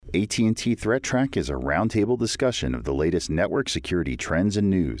AT&T Threat Track is a roundtable discussion of the latest network security trends and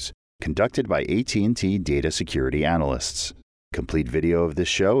news, conducted by AT&T data security analysts. Complete video of this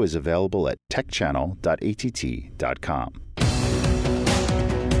show is available at techchannel.att.com.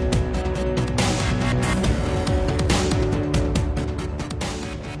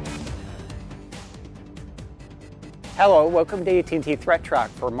 Hello, welcome to AT&T Threat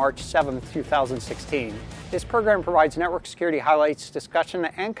Track for March 7th, 2016. This program provides network security highlights, discussion,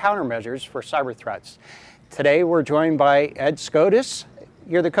 and countermeasures for cyber threats. Today we're joined by Ed Scotus.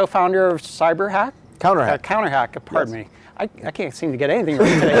 You're the co-founder of CyberHack? CounterHack. CounterHack, pardon me. I can't seem to get anything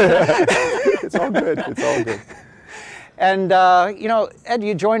right today. It's all good, it's all good. And Ed,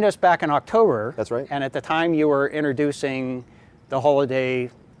 you joined us back in October. That's right. And at the time you were introducing the Holiday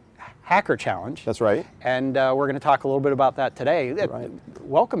Hacker Challenge. That's right. And we're going to talk a little bit about that today. Right.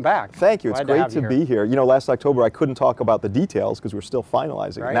 Welcome back. Thank you. It's great to be here. You know, last October I couldn't talk about the details because we're still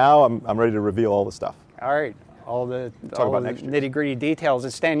finalizing. Right. Now I'm ready to reveal all the stuff. All right. All the nitty-gritty details.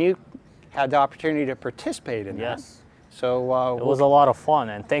 And Stan, you had the opportunity to participate in that. Yes. So it was a lot of fun,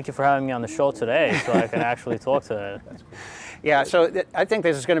 and thank you for having me on the show today so I can actually talk to it. Yeah, so I think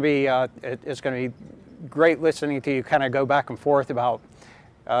this is going to be it's going to be great listening to you kind of go back and forth about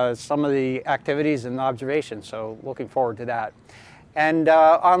some of the activities and observations, so looking forward to that. And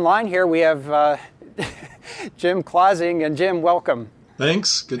online here we have Jim Clausing, and Jim, welcome.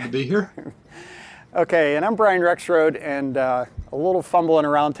 Thanks, good to be here. Okay, and I'm Brian Rexroad, and a little fumbling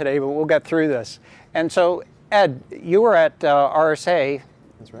around today, but we'll get through this. And so, Ed, you were at RSA.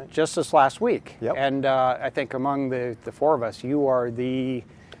 That's right. Just this last week. Yep. And I think among the four of us, you are the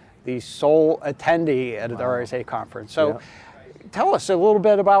sole attendee at the RSA conference. So tell us a little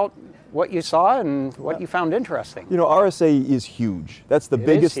bit about what you saw and what you found interesting. You know, RSA is huge. That's the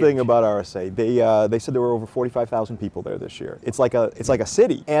biggest thing about RSA. They said there were over 45,000 people there this year. It's like a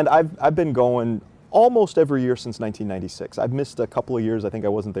city. And I've been going almost every year since 1996. I've missed a couple of years. I think I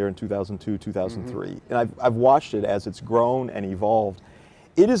wasn't there in 2002, 2003. And I've watched it as it's grown and evolved.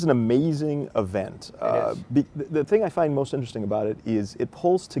 It is an amazing event. The thing I find most interesting about it is it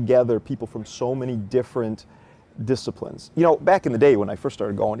pulls together people from so many different disciplines. You know, back in the day when I first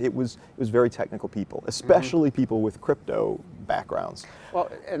started going, it was very technical people, especially people with crypto backgrounds.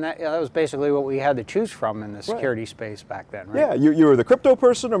 Well, and that was basically what we had to choose from in the security space back then, right? Yeah, you were the crypto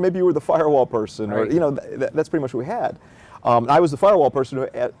person, or maybe you were the firewall person, or that's pretty much what we had. I was the firewall person who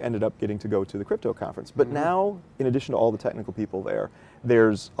ended up getting to go to the crypto conference. But now, in addition to all the technical people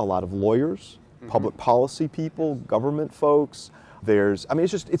there's a lot of lawyers, public policy people, government folks.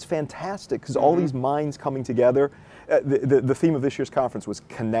 It's fantastic because all these minds coming together. The theme of this year's conference was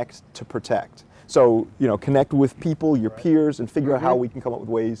connect to protect. So, you know, connect with people, your peers, and figure out how we can come up with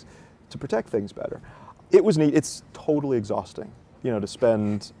ways to protect things better. It was neat. It's totally exhausting, you know, to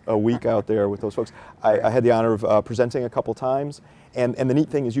spend a week out there with those folks. I had the honor of presenting a couple times, and the neat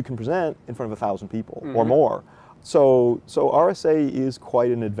thing is you can present in front of 1,000 people or more. So RSA is quite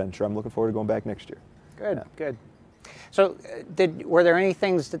an adventure. I'm looking forward to going back next year. Good, good. So were there any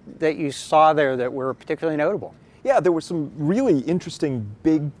things that you saw there that were particularly notable? Yeah, there were some really interesting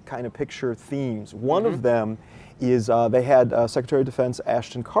big kind of picture themes. One of them is they had Secretary of Defense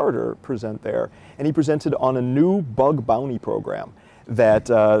Ashton Carter present there, and he presented on a new bug bounty program that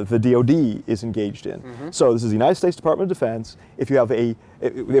the DoD is engaged in. So this is the United States Department of Defense. If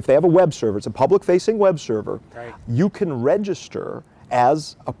they have a web server, it's a public-facing web server, you can register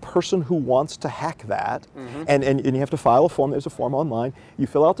as a person who wants to hack that, and you have to file a form. There's a form online. You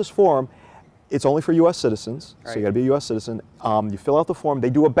fill out this form. It's only for U.S. citizens, so you got to be a U.S. citizen. You fill out the form. They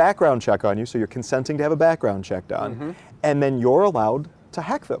do a background check on you, so you're consenting to have a background check done, and then you're allowed to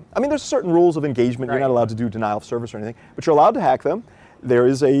hack them. I mean, there's certain rules of engagement. You're not allowed to do denial of service or anything, but you're allowed to hack them. There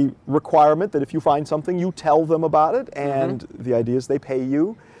is a requirement that if you find something, you tell them about it, and the idea is they pay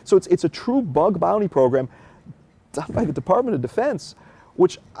you. So it's a true bug bounty program done by the Department of Defense,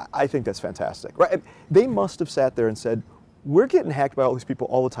 which I think that's fantastic. Right? They must have sat there and said, we're getting hacked by all these people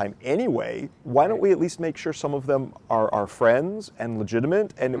all the time anyway. Why don't we at least make sure some of them are our friends and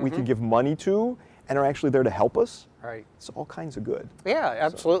legitimate and that we can give money to and are actually there to help us? Right. It's all kinds of good. Yeah,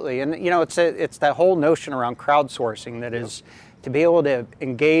 absolutely. And you know, it's that whole notion around crowdsourcing that is to be able to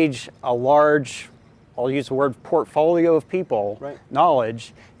engage a large, I'll use the word portfolio of people,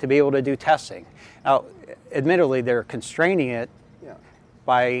 knowledge, to be able to do testing. Now, admittedly, they're constraining it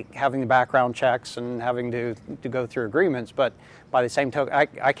by having the background checks and having to go through agreements, but by the same token,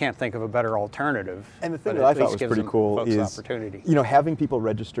 I can't think of a better alternative. And the thing that I thought was pretty cool is, you know, having people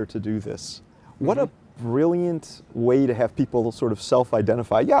register to do this. What a brilliant way to have people sort of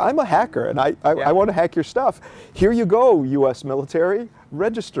self-identify. Yeah, I'm a hacker, and I want to hack your stuff. Here you go, U.S. military,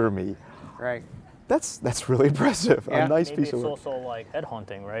 register me. Right. That's really impressive. Yeah. A nice Maybe piece of it's work. also like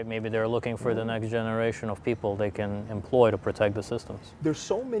headhunting, right? Maybe they're looking for the next generation of people they can employ to protect the systems. There's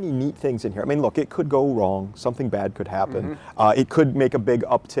so many neat things in here. I mean, look, it could go wrong. Something bad could happen. It could make a big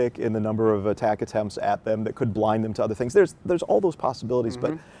uptick in the number of attack attempts at them that could blind them to other things. There's all those possibilities,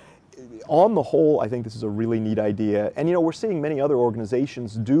 but on the whole, I think this is a really neat idea. And we're seeing many other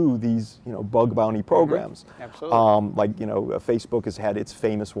organizations do these, bug bounty programs. Absolutely. Like, Facebook has had its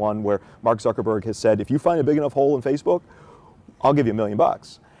famous one where Mark Zuckerberg has said, if you find a big enough hole in Facebook, I'll give you $1 million.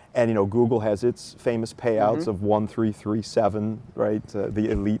 And Google has its famous payouts of 1337, right? The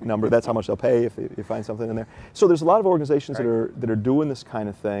elite number. That's how much they'll pay if you find something in there. So there's a lot of organizations that are doing this kind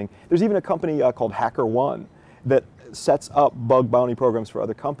of thing. There's even a company called HackerOne that sets up bug bounty programs for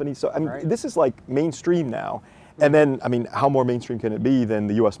other companies. So I mean, this is like mainstream now. And then, I mean, how more mainstream can it be than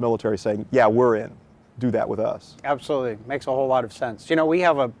the U.S. military saying, yeah, we're in. Do that with us. Absolutely. Makes a whole lot of sense. We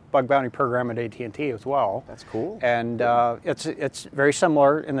have a bug bounty program at AT&T as well. That's cool. And it's very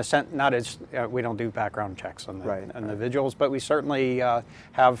similar in the sense, not as, we don't do background checks on the individuals, but we certainly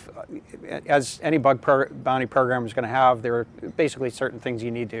have, as any bounty program is going to have, there are basically certain things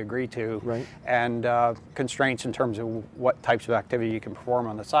you need to agree to and constraints in terms of what types of activity you can perform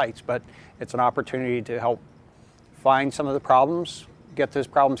on the sites. But it's an opportunity to help find some of the problems, get those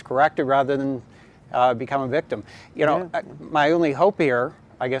problems corrected rather than become a victim. My only hope here,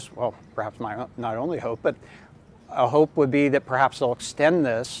 I guess, well, perhaps not only hope, but a hope would be that perhaps they'll extend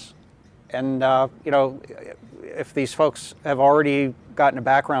this and, if these folks have already gotten a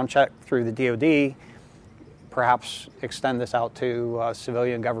background check through the DoD, perhaps extend this out to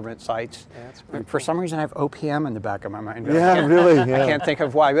civilian government sites. For some reason, I have OPM in the back of my mind. Yeah, really. I can't think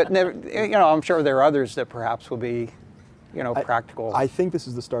of why, but I'm sure there are others that perhaps will be practical. I think this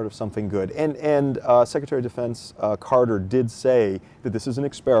is the start of something good. And Secretary of Defense Carter did say that this is an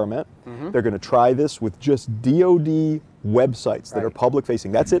experiment. They're going to try this with just DoD websites that are public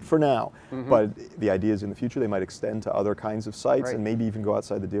facing. That's it for now. But the idea is in the future they might extend to other kinds of sites and maybe even go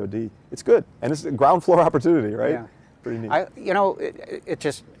outside the DoD. It's good. And it's a ground floor opportunity, right? Yeah. Pretty neat. It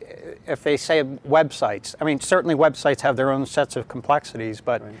just, if they say websites, I mean, certainly websites have their own sets of complexities,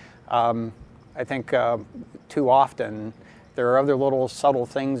 but I think too often there are other little subtle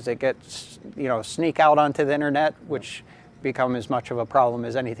things that get, sneak out onto the internet, which become as much of a problem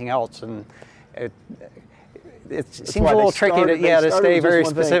as anything else. And it seems a little tricky to stay very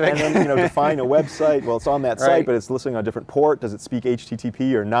specific. And then, define a website. Well, it's on that site, but it's listening on a different port. Does it speak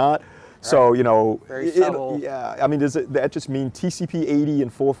HTTP or not? So, very subtle. I mean, does that just mean TCP 80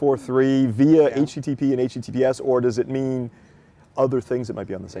 and 443 via HTTP and HTTPS, or does it mean other things that might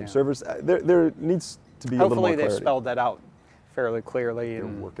be on the same servers? There needs to be a little more clarity. Hopefully they've spelled that out fairly clearly. They're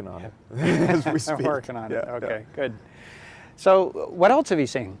working on it as we speak. Working on it. Okay, good. So what else have you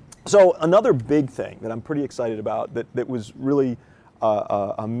seen? So another big thing that I'm pretty excited about that was really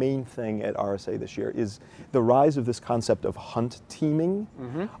a main thing at RSA this year is the rise of this concept of hunt teaming.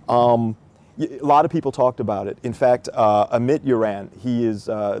 A lot of people talked about it. In fact, Amit Yoran, he is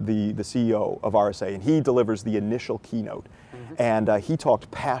the CEO of RSA, and he delivers the initial keynote. And he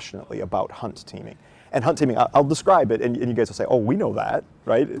talked passionately about hunt teaming. And hunt teaming, I'll describe it, and you guys will say, oh, we know that,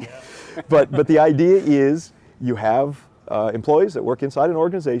 right? But the idea is you have employees that work inside an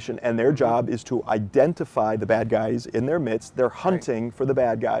organization, and their job is to identify the bad guys in their midst. They're hunting for the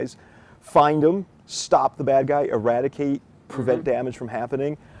bad guys, find them, stop the bad guy, eradicate, prevent damage from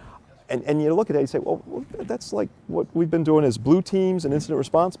happening. And you look at it and you say, well, that's like what we've been doing as blue teams and incident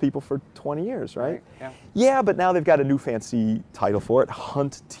response people for 20 years, right? Yeah, but now they've got a new fancy title for it,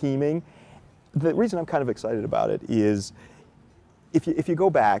 hunt teaming. The reason I'm kind of excited about it is if you go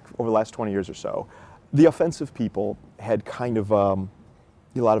back over the last 20 years or so, the offensive people had kind of a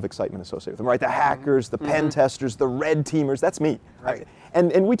lot of excitement associated with them, right? The hackers, the pen testers, the red teamers, that's me. Right.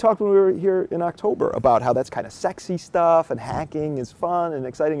 And we talked when we were here in October about how that's kind of sexy stuff and hacking is fun and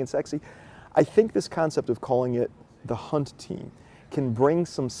exciting and sexy. I think this concept of calling it the hunt team can bring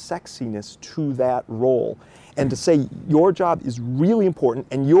some sexiness to that role and to say your job is really important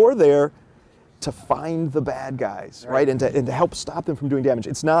and you're there to find the bad guys, right? And to help stop them from doing damage.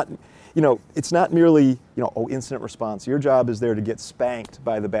 It's not, it's not merely, incident response. Your job is there to get spanked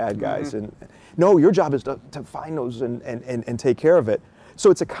by the bad guys. And no, your job is to find those and take care of it. So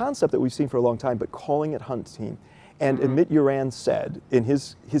it's a concept that we've seen for a long time, but calling it hunt team. And Amit Yoran said in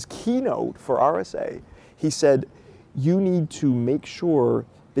his keynote for RSA, he said, you need to make sure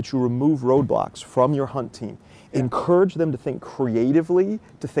that you remove roadblocks from your hunt team. Encourage them to think creatively,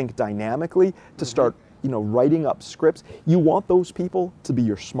 to think dynamically, to start writing up scripts. You want those people to be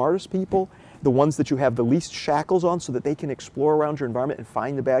your smartest people, the ones that you have the least shackles on so that they can explore around your environment and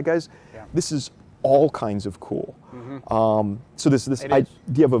find the bad guys. Yeah. This is all kinds of cool. So this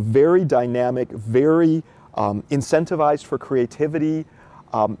idea of a very dynamic, very incentivized for creativity,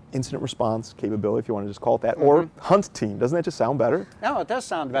 incident response capability, if you want to just call it that, or hunt team. Doesn't that just sound better? No, it does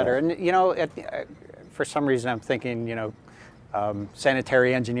sound better. And for some reason I'm thinking,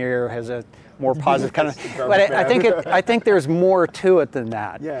 sanitary engineer has a more positive kind of, but I think there's more to it than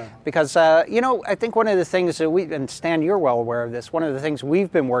that. Yeah. Because I think one of the things that and Stan, you're well aware of this. One of the things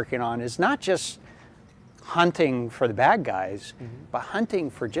we've been working on is not just hunting for the bad guys, but hunting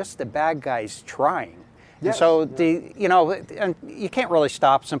for just the bad guys trying. Yes. And so and you can't really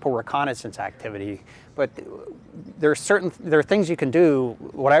stop simple reconnaissance activity, but there are things you can do.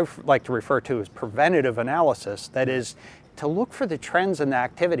 What I like to refer to as preventative analysis. That is, to look for the trends in the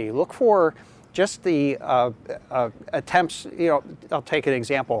activity. Look for just the attempts. I'll take an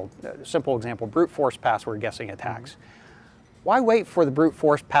example, a simple example: brute force password guessing attacks. Why wait for the brute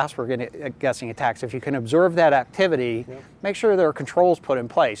force password guessing attacks? If you can observe that activity, make sure there are controls put in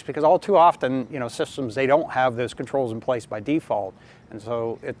place, because all too often, systems, they don't have those controls in place by default. And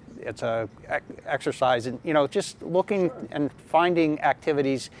so it's a exercise in, just looking and finding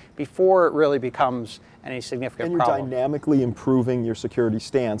activities before it really becomes any significant problem. And you're dynamically improving your security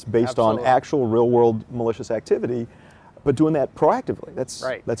stance based on actual real-world malicious activity, but doing that proactively.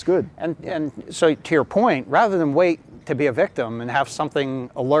 That's good. And so to your point, rather than wait to be a victim and have something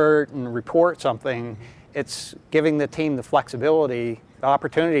alert and report something, it's giving the team the flexibility, the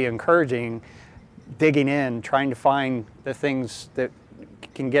opportunity, encouraging, digging in, trying to find the things that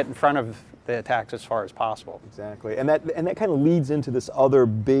can get in front of the attacks as far as possible. Exactly, and that kind of leads into this other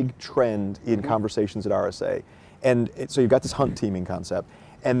big trend in conversations at RSA. And so you've got this hunt teaming concept,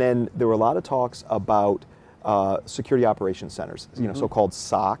 and then there were a lot of talks about security operations centers, so-called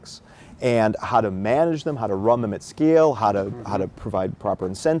SOCs, and how to manage them, how to run them at scale, how to provide proper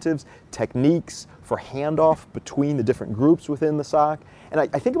incentives, techniques for handoff between the different groups within the SOC. And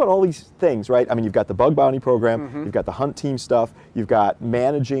I think about all these things, right? I mean, you've got the bug bounty program, you've got the hunt team stuff, you've got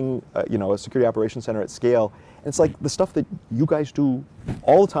managing, a security operations center at scale. And it's like the stuff that you guys do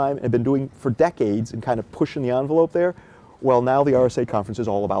all the time and have been doing for decades and kind of pushing the envelope there. Well, now the RSA conference is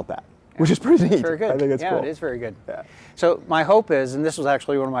all about that, which is pretty neat. Very good. I think that's cool. It is very good. Yeah. So my hope is, and this was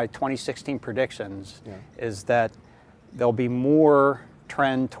actually one of my 2016 predictions, is that there'll be more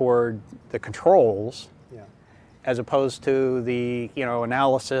trend toward the controls as opposed to the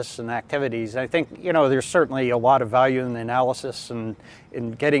analysis and activities. I think there's certainly a lot of value in the analysis and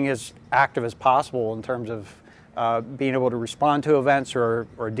in getting as active as possible in terms of being able to respond to events or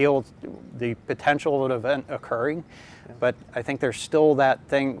deal with the potential of an event occurring. But I think there's still that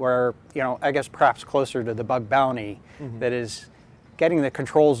thing where, I guess perhaps closer to the bug bounty, that is getting the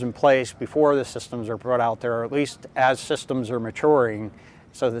controls in place before the systems are put out there, or at least as systems are maturing,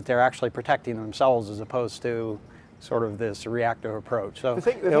 so that they're actually protecting themselves as opposed to sort of this reactive approach. So the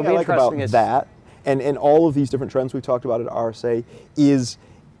thing I like about that, and all of these different trends we've talked about at RSA, is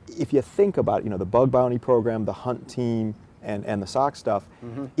if you think about the bug bounty program, the hunt team, and the SOC stuff,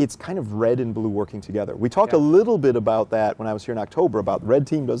 it's kind of red and blue working together. We talked a little bit about that when I was here in October, about red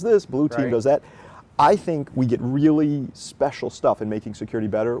team does this, blue team does that. I think we get really special stuff in making security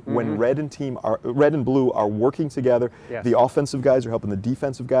better when red and blue are working together. Yes. The offensive guys are helping the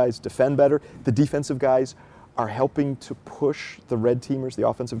defensive guys defend better. The defensive guys are helping to push the red teamers, the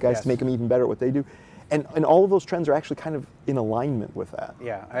offensive guys, to make them even better at what they do. And all of those trends are actually kind of in alignment with that.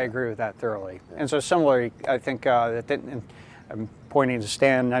 Yeah, I agree with that thoroughly. And so similarly, I think I'm pointing to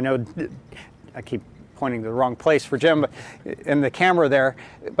Stan. I know I keep pointing to the wrong place for Jim, but in the camera there.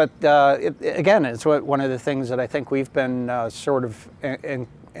 But again, it's one of the things that I think we've been sort of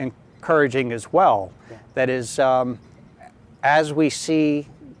encouraging as well. Yeah. That is, as we see,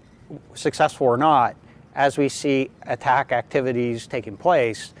 successful or not, as we see attack activities taking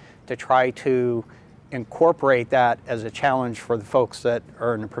place, to try to incorporate that as a challenge for the folks that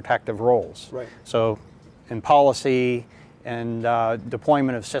are in protective roles. Right. So in policy and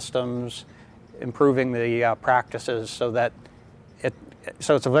deployment of systems, improving the practices so that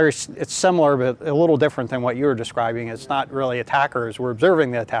it's similar but a little different than what you were describing. It's not really attackers. We're observing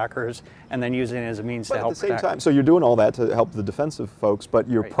the attackers and then using it as a means to help protect. At the same time, so you're doing all that to help the defensive folks, but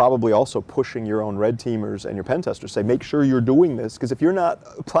you're probably also pushing your own red teamers and your pen testers. Say, make sure you're doing this, because if you're not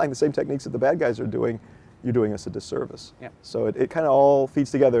applying the same techniques that the bad guys are doing, you're doing us a disservice. Yeah. So it kind of all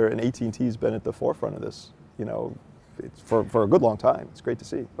feeds together, and AT&T's been at the forefront of this, for a good long time. It's great to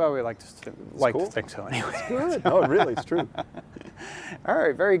see. Well, we like to think so anyway. It's good. No, really, it's true. All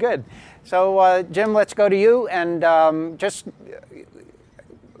right, very good. So, Jim, let's go to you. And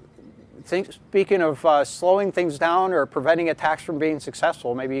speaking of slowing things down or preventing attacks from being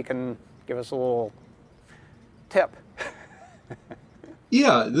successful, maybe you can give us a little tip.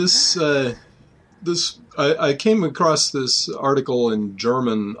 Yeah, I came across this article in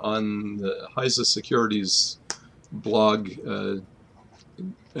German on the Heise Securities blog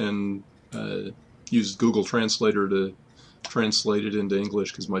and used Google Translator to translate it into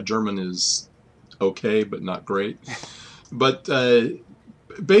English because my German is okay but not great. But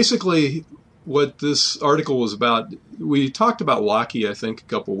basically what this article was about, we talked about Locky I think a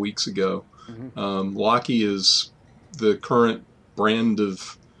couple weeks ago. Mm-hmm. Locky is the current brand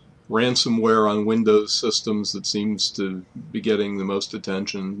of ransomware on Windows systems that seems to be getting the most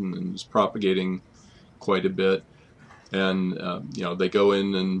attention and is propagating quite a bit. And they go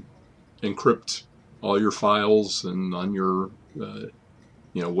in and encrypt all your files and on your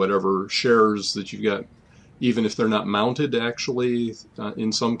whatever shares that you've got, even if they're not mounted. Actually,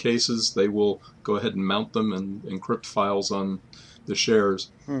 in some cases they will go ahead and mount them and encrypt files on the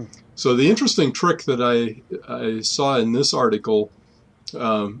shares. So the interesting trick that I saw in this article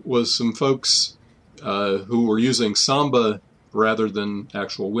was some folks who were using Samba rather than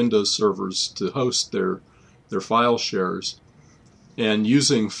actual Windows servers to host their file shares, and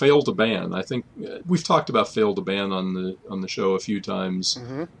using fail to ban. I think we've talked about fail to ban on the show a few times.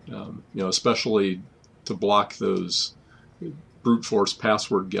 Mm-hmm. Especially to block those brute force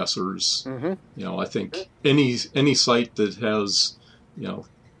password guessers. Mm-hmm. I think any site that has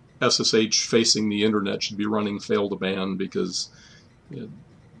SSH facing the internet should be running fail to ban, because you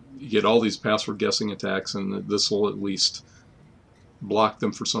get all these password guessing attacks, and this will at least block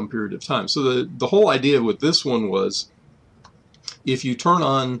them for some period of time. So the whole idea with this one was, if you turn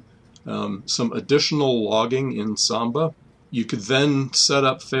on some additional logging in Samba, you could then set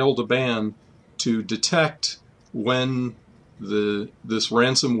up fail to ban to detect when this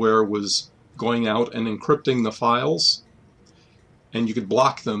ransomware was going out and encrypting the files, and you could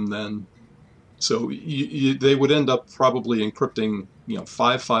block them then. So they would end up probably encrypting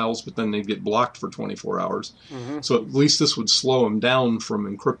 5 files, but then they'd get blocked for 24 hours. Mm-hmm. So at least this would slow them down from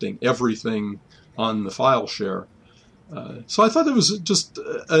encrypting everything on the file share. So I thought it was just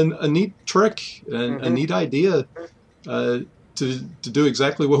a neat trick and mm-hmm. a neat idea to do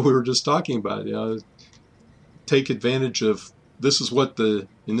exactly what we were just talking about. Take advantage of, this is what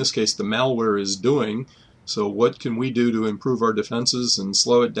in this case, the malware is doing. So what can we do to improve our defenses and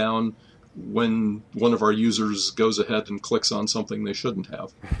slow it down when one of our users goes ahead and clicks on something they shouldn't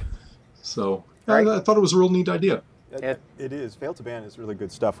have? So right. I thought it was a real neat idea. It is. Fail to ban is really good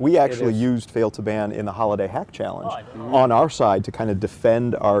stuff. We actually used fail to ban in the Holiday Hack Challenge on our side to kind of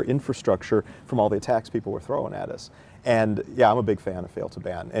defend our infrastructure from all the attacks people were throwing at us. And yeah, I'm a big fan of fail to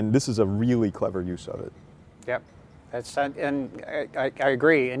ban, and this is a really clever use of it. Yep, and I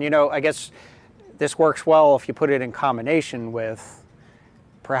agree. And I guess this works well if you put it in combination with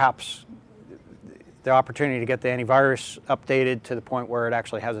perhaps the opportunity to get the antivirus updated to the point where it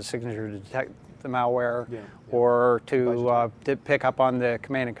actually has a signature to detect the malware, or to pick up on the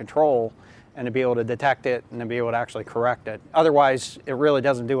command and control and to be able to detect it and to be able to actually correct it. Otherwise, it really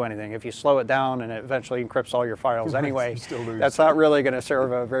doesn't do anything. If you slow it down and it eventually encrypts all your files anyway, that's not really going to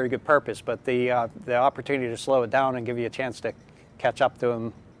serve a very good purpose. But the opportunity to slow it down and give you a chance to catch up to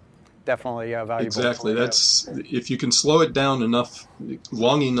them, definitely valuable. Exactly. That's, if you can slow it down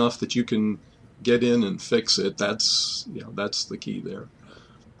long enough that you can get in and fix it, that's the key there.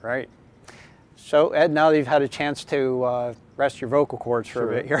 Right. So, Ed, now that you've had a chance to rest your vocal cords for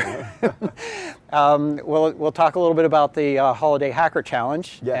a bit here, we'll talk a little bit about the Holiday Hacker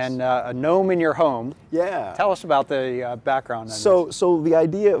Challenge and a gnome in your home. Yeah. Tell us about the background on this. So the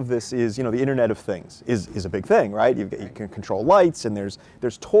idea of this is, the Internet of Things is a big thing, right? You can control lights, and there's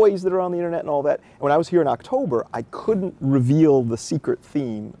toys that are on the Internet and all that. And when I was here in October, I couldn't reveal the secret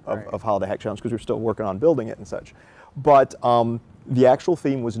theme of Holiday Hack Challenge because we were still working on building it and such. But the actual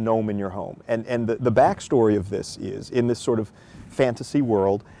theme was Gnome in Your Home. And the backstory of this is, in this sort of fantasy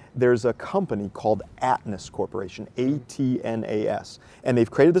world, there's a company called Atnas Corporation, A-T-N-A-S, and they've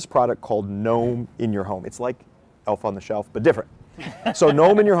created this product called Gnome in Your Home. It's like Elf on the Shelf, but different. So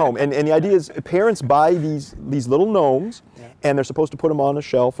Gnome in Your Home. And the idea is, parents buy these little gnomes, and they're supposed to put them on a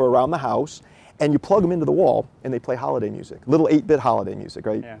shelf or around the house, and you plug them into the wall, and they play holiday music, little 8-bit holiday music,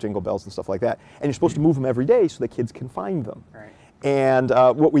 right? Yeah. Jingle bells and stuff like that. And you're supposed to move them every day so the kids can find them. Right. And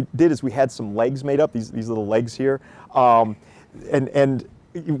what we did is we had some legs made up, these little legs here, and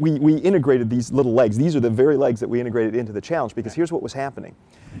we integrated these little legs. These are the very legs that we integrated into the challenge, because here's what was happening.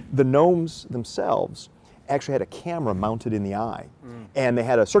 The gnomes themselves actually had a camera mounted in the eye, and they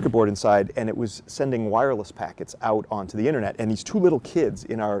had a circuit board inside, and it was sending wireless packets out onto the internet. And these two little kids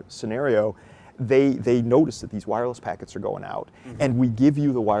in our scenario, they notice that these wireless packets are going out, and we give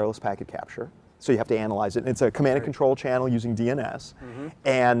you the wireless packet capture, so you have to analyze it. And it's a command and control channel using DNS,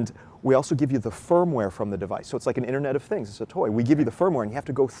 and we also give you the firmware from the device. So it's like an Internet of Things. It's a toy. We give you the firmware, and you have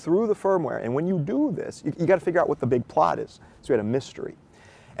to go through the firmware. And when you do this, you got to figure out what the big plot is. So we had a mystery.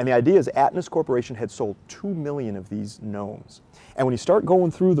 And the idea is Atlas Corporation had sold 2 million of these gnomes. And when you start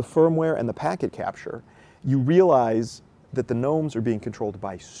going through the firmware and the packet capture, you realize that the gnomes are being controlled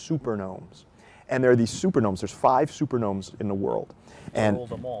by super gnomes. And there are these super gnomes. There's 5 super gnomes in the world. And rule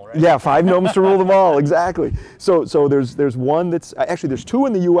them all, right? Yeah, 5 gnomes to rule them all, exactly. So there's one that's, actually there's 2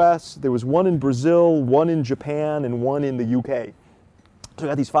 in the US, there was 1 in Brazil, 1 in Japan, and 1 in the UK. So we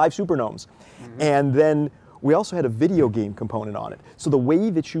got these 5 super gnomes. And then we also had a video game component on it. So the way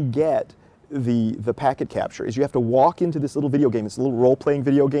that you get the packet capture is you have to walk into this little video game. It's a little role-playing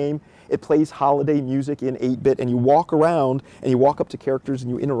video game. It plays holiday music in 8-bit, and you walk around, and you walk up to characters,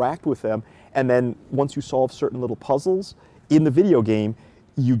 and you interact with them. And then once you solve certain little puzzles in the video game,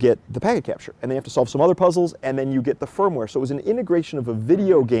 you get the packet capture. And then you have to solve some other puzzles, and then you get the firmware. So it was an integration of a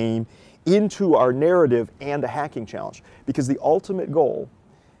video game into our narrative and a hacking challenge. Because the ultimate goal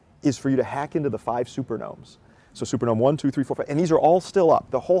is for you to hack into the 5 super gnomes. So Super Gnome 1, 2, 3, 4, 5, and these are all still up.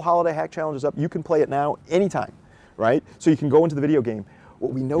 The whole Holiday Hack Challenge is up. You can play it now, anytime, right? So you can go into the video game.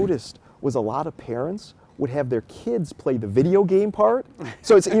 What we noticed was a lot of parents would have their kids play the video game part.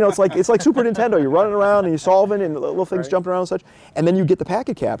 So it's, it's like Super Nintendo. You're running around and you're solving and little things jumping around and such. And then you get the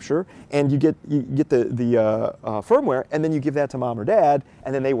packet capture and you get the firmware, and then you give that to mom or dad,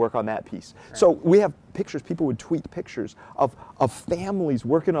 and then they work on that piece. Right. So we have pictures. People would tweet pictures of families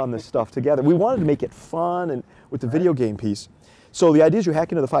working on this stuff together. We wanted to make it fun and with the video game piece. So the idea is you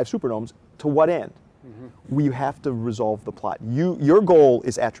hack into the 5 super gnomes. To what end? You have to resolve the plot. Your goal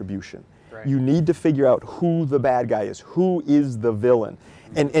is attribution. Right. You need to figure out who the bad guy is, who is the villain.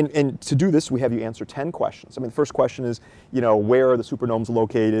 And to do this, we have you answer 10 questions. I mean, the first question is, where are the super gnomes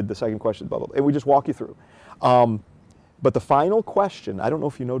located? The second question is blah, blah, blah. And we just walk you through. But the final question, I don't know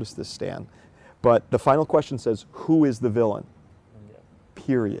if you noticed this, Stan, but the final question says, who is the villain?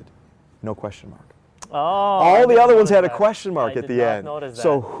 Period. No question mark. Oh, all the other ones had a question mark at the end.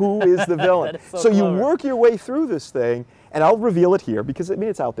 So who is the villain? So you work your way through this thing, and I'll reveal it here because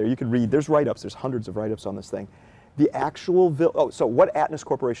it's out there. You can read. There's write-ups. There's hundreds of write-ups on this thing. The actual so what Atlas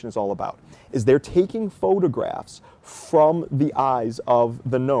Corporation is all about is they're taking photographs from the eyes of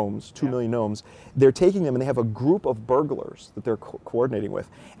the gnomes, 2 million gnomes. They're taking them, and they have a group of burglars that they're coordinating with.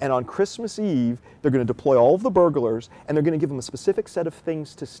 And on Christmas Eve, they're going to deploy all of the burglars, and they're going to give them a specific set of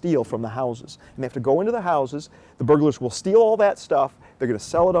things to steal from the houses. And they have to go into the houses. The burglars will steal all that stuff. They're going to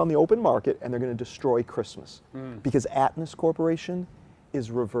sell it on the open market, and they're going to destroy Christmas. Because Atlas Corporation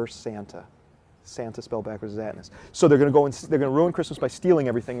is reverse Santa. Santa spelled backwards is Atlas. So they're going to go and they're going to ruin Christmas by stealing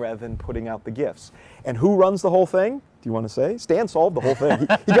everything rather than putting out the gifts. And who runs the whole thing? Do you want to say? Stan solved the whole thing.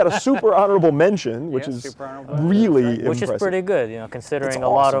 He got a super honorable mention, which is really impressive. Which is pretty good, considering a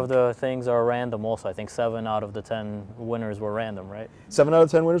lot of the things are random. Also, I think 7 out of the 10 winners were random, right? 7 out of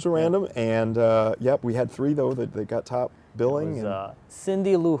 10 winners were random, and yep, we had 3 though that got top billing. It was,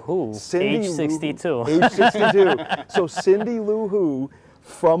 Cindy Lou Who, age 62. Age 62. So Cindy Lou Who,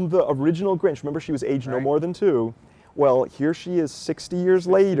 from the original Grinch, remember she was aged no more than 2. Well, here she is 60 years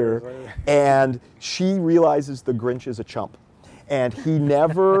later, and she realizes the Grinch is a chump. And he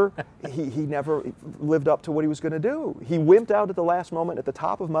never, he never lived up to what he was going to do. He wimped out at the last moment at the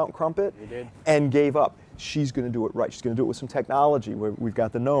top of Mount Crumpet and gave up. She's going to do it right. She's going to do it with some technology where we've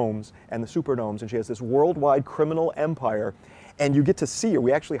got the gnomes and the super gnomes, and she has this worldwide criminal empire. And you get to see her.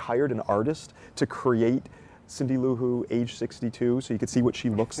 We actually hired an artist to create Cindy Lou Who, age 62, so you can see what she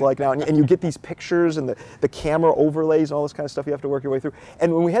looks like now. And you get these pictures and the camera overlays and all this kind of stuff you have to work your way through.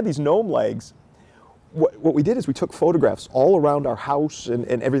 And when we had these gnome legs, what we did is we took photographs all around our house and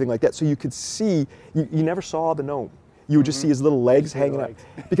everything like that, so you could see, you never saw the gnome. You would just see his little legs hanging out.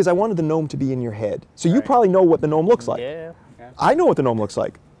 Because I wanted the gnome to be in your head. So you probably know what the gnome looks like. Yeah. I know what the gnome looks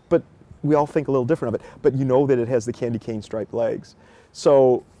like, but we all think a little different of it. But you know that it has the candy cane striped legs.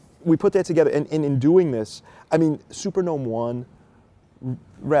 So we put that together, and in doing this, I mean, Super Gnome 1,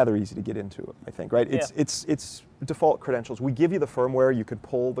 rather easy to get into, I think, right? It's default credentials. We give you the firmware. You can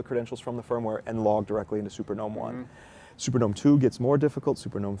pull the credentials from the firmware and log directly into Super Gnome 1. Super Gnome 2 gets more difficult.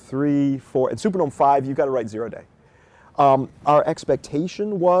 Super Gnome 3, 4, and Super Gnome 5, you've got to write 0-day. Our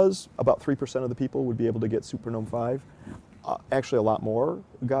expectation was about 3% of the people would be able to get Super Gnome 5. actually a lot more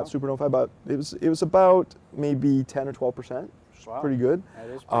got Super Notified. But it was about maybe 10 or 12%. Wow. Pretty good. That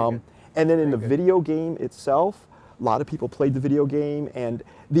is pretty good. And then in the video game itself, a lot of people played the video game, and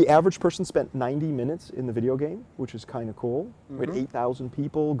the average person spent 90 minutes in the video game, which is kind of cool. We had 8,000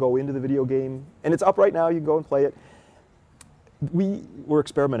 people go into the video game, and it's up right now. You can go and play it. We were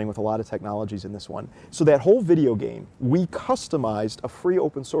experimenting with a lot of technologies in this one. So that whole video game, we customized a free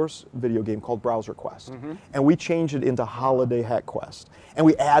open source video game called Browser Quest. And we changed it into Holiday Hack Quest. And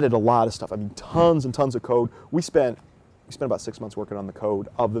we added a lot of stuff. I mean, tons and tons of code. We spent about 6 months working on the code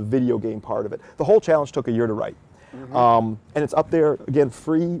of the video game part of it. The whole challenge took a year to write. And it's up there, again,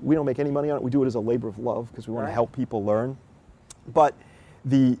 free. We don't make any money on it. We do it as a labor of love because we want to help people learn. But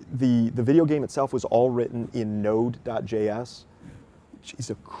the video game itself was all written in Node.js, which is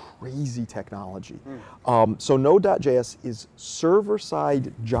a crazy technology. So Node.js is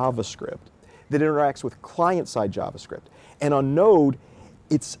server-side JavaScript that interacts with client-side JavaScript. And on Node,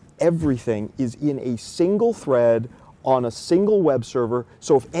 everything is in a single thread on a single web server.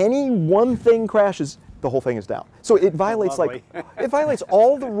 So if any one thing crashes, the whole thing is down. So it violates it violates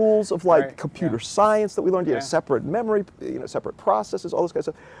all the rules of computer science that we learned. You have separate memory, separate processes, all this kind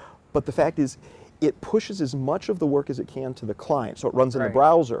of stuff. But the fact is, it pushes as much of the work as it can to the client. So it runs in the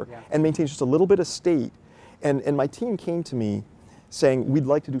browser and maintains just a little bit of state. And my team came to me saying, we'd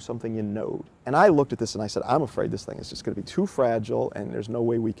like to do something in Node. And I looked at this and I said, I'm afraid this thing is just going to be too fragile and there's no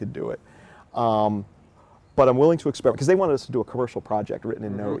way we could do it. But I'm willing to experiment, because they wanted us to do a commercial project written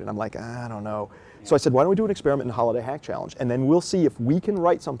in Node, and I'm like, I don't know. So I said, why don't we do an experiment in Holiday Hack Challenge, and then we'll see if we can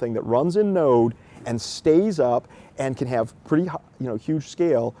write something that runs in Node and stays up and can have pretty huge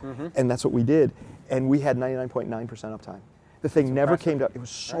scale, and that's what we did. And we had 99.9% uptime. The thing never came down. It was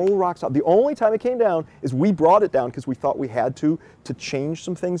so rock solid. The only time it came down is we brought it down because we thought we had to change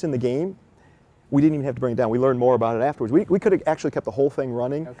some things in the game. We didn't even have to bring it down. We learned more about it afterwards. We could have actually kept the whole thing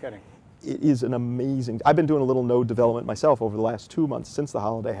running. No kidding. It is an amazing, I've been doing a little Node development myself over the last 2 months since the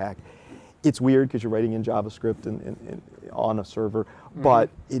Holiday Hack. It's weird because you're writing in JavaScript and on a server,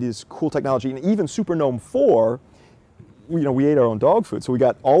 but it is cool technology. And even SuperGNOME 4, we ate our own dog food. So we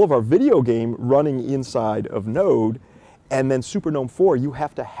got all of our video game running inside of Node, and then SuperGNOME 4, you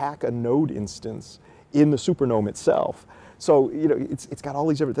have to hack a Node instance in the SuperGNOME itself. So it's got all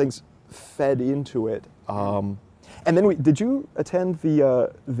these different things fed into it. And then did you attend the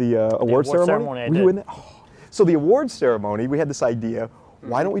award ceremony? I Were you in that? Oh. So the award ceremony, we had this idea,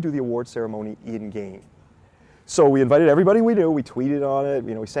 why don't we do the award ceremony in-game? So we invited everybody we knew, we tweeted on it,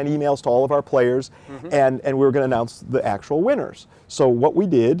 we sent emails to all of our players, and we were going to announce the actual winners. So what we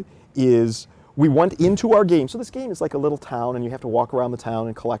did is we went into our game. So this game is like a little town, and you have to walk around the town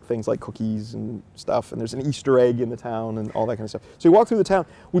and collect things like cookies and stuff, and there's an Easter egg in the town and all that kind of stuff. So you walk through the town,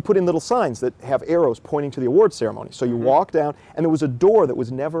 we put in little signs that have arrows pointing to the award ceremony. So you walk down, and there was a door that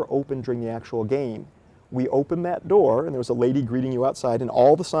was never opened during the actual game. We opened that door, and there was a lady greeting you outside, and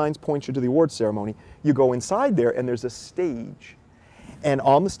all the signs point you to the award ceremony. You go inside there, and there's a stage. And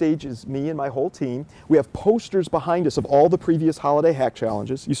on the stage is me and my whole team. We have posters behind us of all the previous Holiday Hack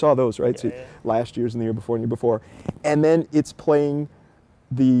Challenges. You saw those, right? Yeah, so last year's and the year before and the year before. And then it's playing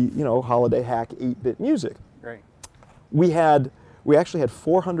the Holiday Hack 8-bit music. Right. We actually had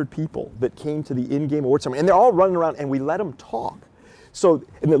 400 people that came to the in-game award ceremony, and they're all running around, and we let them talk. So,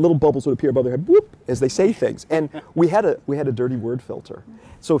 and the little bubbles would appear above their head, whoop, as they say things. And we had a dirty word filter.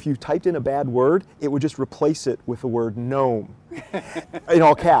 So if you typed in a bad word, it would just replace it with the word gnome in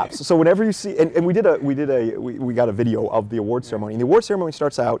all caps. So whenever you see, and we got a video of the award ceremony. And the award ceremony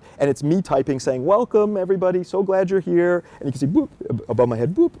starts out, and it's me typing saying, welcome everybody, so glad you're here. And you can see boop, above my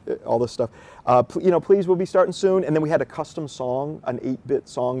head, boop, all this stuff. Please, we'll be starting soon. And then we had a custom song, an 8-bit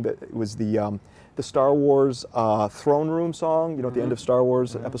song that was the Star Wars throne room song, at the end of Star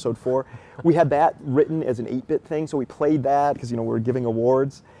Wars Episode 4. We had that written as an 8-bit thing, so we played that because, we were giving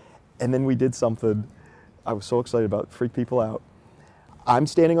awards. And then we did something I was so excited about, freak people out. I'm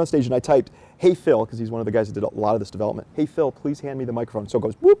standing on stage and I typed, hey Phil, because he's one of the guys that did a lot of this development. Hey Phil, please hand me the microphone. So it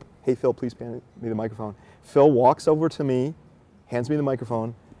goes, whoop, hey Phil, please hand me the microphone. Phil walks over to me, hands me the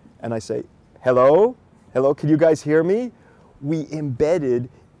microphone, and I say, hello, can you guys hear me? We embedded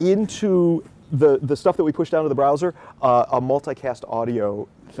into the stuff that we pushed down to the browser, a multicast audio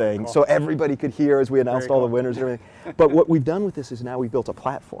thing, so everybody could hear as we announced all the winners and everything. But what we've done with this is now we've built a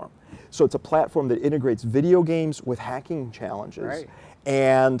platform. So it's a platform that integrates video games with hacking challenges,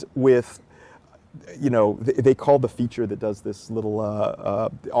 and with, they called the feature that does this little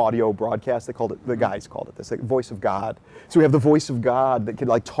audio broadcast, the guys called it this, like voice of God. So we have the voice of God that can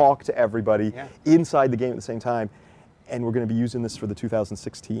talk to everybody inside the game at the same time. And we're going to be using this for the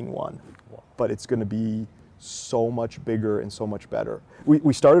 2016 one. But it's going to be so much bigger and so much better.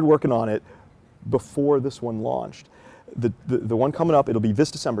 We started working on it before this one launched. The one coming up, it'll be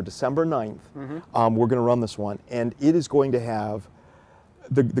this December 9th. We're going to run this one, and it is going to have,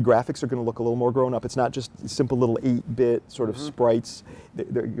 the graphics are going to look a little more grown up. It's not just simple little 8-bit sort of sprites. They're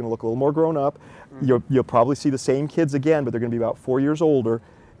going to look a little more grown up. You'll probably see the same kids again, but they're going to be about 4 years older.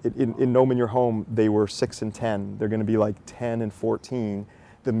 In Gnome in Your Home, they were 6 and 10. They're going to be like 10 and 14.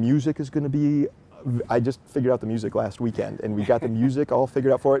 The music is going to be, I just figured out the music last weekend, and we got the music all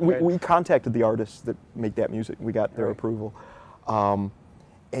figured out for it. We contacted the artists that make that music. We got their approval. And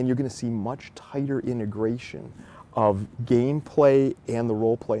you're going to see much tighter integration of gameplay and the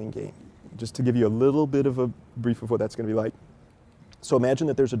role-playing game. Just to give you a little bit of a brief of what that's going to be like. So imagine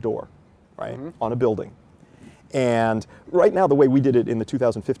that there's a door, right, on a building. And right now, the way we did it in the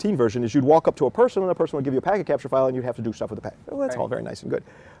 2015 version is you'd walk up to a person, and the person would give you a packet capture file, and you'd have to do stuff with the packet. Well, that's all very nice and good.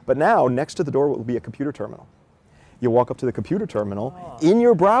 But now, next to the door will be a computer terminal. You walk up to the computer terminal. In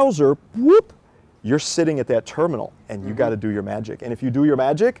your browser, whoop, you're sitting at that terminal, and you got to do your magic. And if you do your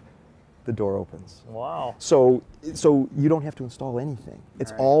magic, the door opens. Wow. So you don't have to install anything.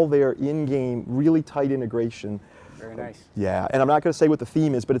 It's all there in-game, really tight integration. Very nice. Yeah, and I'm not going to say what the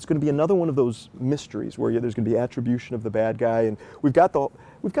theme is, but it's going to be another one of those mysteries where there's going to be attribution of the bad guy, and we've got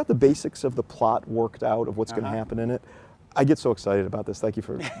the basics of the plot worked out of what's going to happen in it. I get so excited about this. Thank you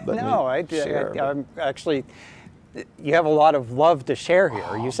for letting me share. I'm actually, you have a lot of love to share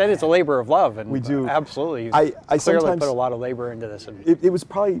here. You said it's a labor of love, and we do. Absolutely. You I clearly put a lot of labor into this. And it was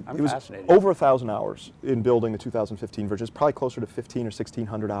probably fascinated. Over 1,000 hours in building the 2015 version. It's probably closer to 1,500 or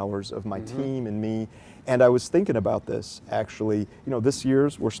 1,600 hours of my team and me. And I was thinking about this actually. You know, this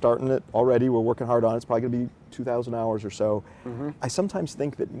year's we're starting it already. We're working hard on it. It's probably going to be 2,000 hours or so. I sometimes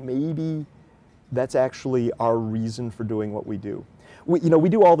think that maybe that's actually our reason for doing what we do. We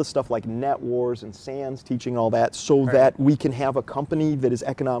do all this stuff like Net Wars and SANS teaching all that so that we can have a company that is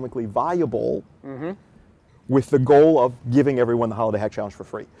economically viable with the goal of giving everyone the Holiday Hack Challenge for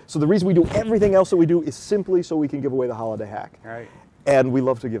free. So the reason we do everything else that we do is simply so we can give away the Holiday Hack. Right. And we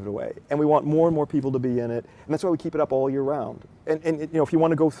love to give it away. And we want more and more people to be in it. And that's why we keep it up all year round. And if you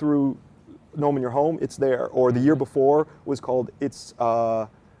want to go through Gnome in Your Home, it's there. Or the year before was called,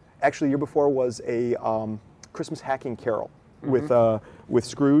 actually the year before was a Christmas Hacking Carol with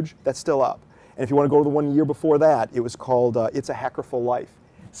Scrooge. That's still up. And if you want to go to the one year before that, it was called It's a Hackerful Life.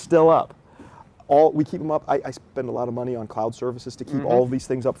 Still up. We keep them up. I spend a lot of money on cloud services to keep all of these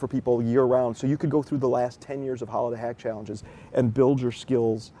things up for people year round. So you could go through the last 10 years of Holiday Hack Challenges and build your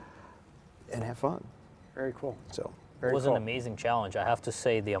skills and have fun. Very cool. So it was an amazing challenge. I have to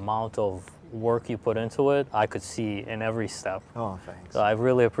say the amount of work you put into it, I could see in every step. Oh, thanks. So I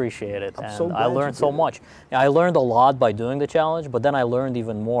really appreciate it. I'm so glad I learned so much. I learned a lot by doing the challenge, but then I learned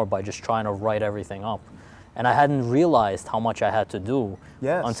even more by just trying to write everything up. And I hadn't realized how much I had to do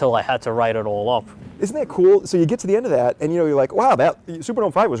until I had to write it all up. Isn't that cool? So you get to the end of that, and you're like, wow, that Super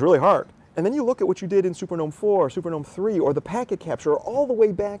Gnome 5 was really hard. And then you look at what you did in Super Gnome 4, or Super Gnome 3, or the packet capture, or all the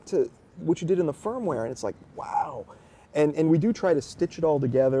way back to what you did in the firmware, and it's like, wow. And we do try to stitch it all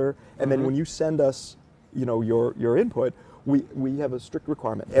together, and then when you send us, your input, we have a strict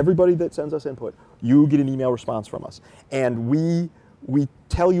requirement. Everybody that sends us input, you get an email response from us, and we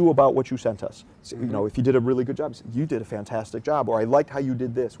tell you about what you sent us. So, if you did a really good job, you did a fantastic job, or I liked how you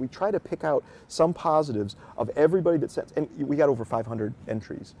did this. We try to pick out some positives of everybody that sent, and we got over 500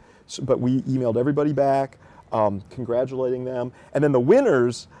 entries, but we emailed everybody back, congratulating them, and then the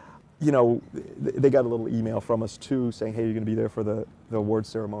winners, they got a little email from us too saying, hey, you're going to be there for the award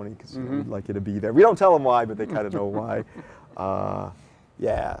ceremony because we'd like you to be there. We don't tell them why, but they kind of know why.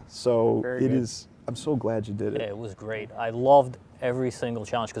 So it is, I'm so glad you did it. Yeah, it was great. I loved every single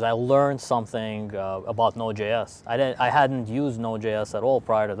challenge because I learned something about Node.js. I hadn't used Node.js at all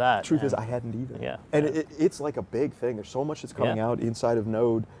prior to that. Truth is, I hadn't either. Yeah. And it's like a big thing. There's so much that's coming out inside of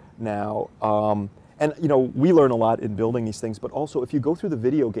Node now. And we learn a lot in building these things, but also if you go through the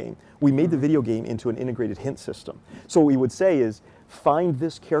video game, we made the video game into an integrated hint system. So what we would say is, find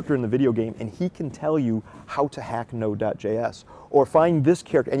this character in the video game and he can tell you how to hack Node.js. Or find this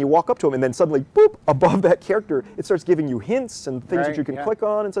character, and you walk up to him and then suddenly, boop, above that character, it starts giving you hints and things that you can click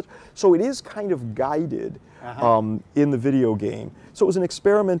on and such. So it is kind of guided in the video game. So it was an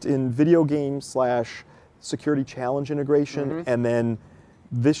experiment in video game / security challenge integration, and then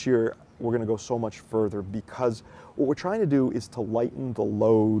this year, we're going to go so much further because what we're trying to do is to lighten the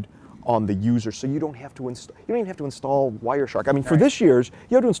load on the user, so you don't have to install. You don't even have to install Wireshark. I mean, for this year's,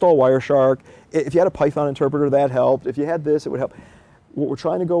 you have to install Wireshark. If you had a Python interpreter, that helped. If you had this, it would help. What we're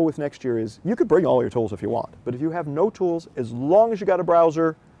trying to go with next year is you could bring all your tools if you want, but if you have no tools, as long as you got a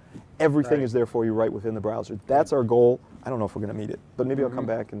browser everything is there for you right within the browser. That's our goal. I don't know if we're going to meet it, but maybe I'll come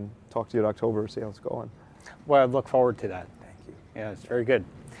back and talk to you in October, see how it's going. Well, I look forward to that. Thank you. Yeah, it's very good.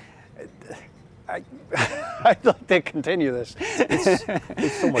 I'd like to continue this.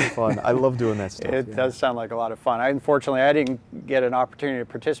 It's so much fun. I love doing that stuff. It does sound like a lot of fun. Unfortunately, I didn't get an opportunity to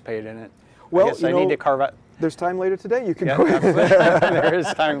participate in it. Well, I guess I need to carve out. There's time later today. You can go. There is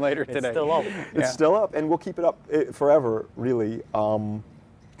time later today. It's still up. It's still up, and we'll keep it up forever, really,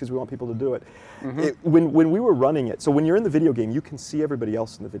 because we want people to do it. When we were running it, so when you're in the video game, you can see everybody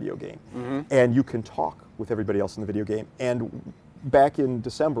else in the video game, and you can talk with everybody else in the video game. And back in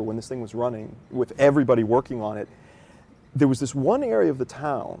December, when this thing was running, with everybody working on it, there was this one area of the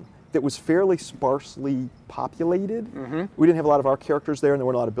town that was fairly sparsely populated. We didn't have a lot of our characters there, and there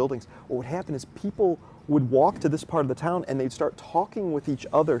weren't a lot of buildings. What would happen is people would walk to this part of the town, and they'd start talking with each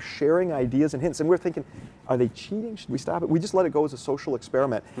other, sharing ideas and hints. And we're thinking, are they cheating? Should we stop it? We just let it go as a social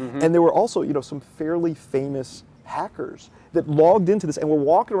experiment. And there were also, some fairly famous hackers that logged into this and were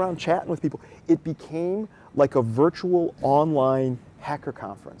walking around chatting with people. It became like a virtual online hacker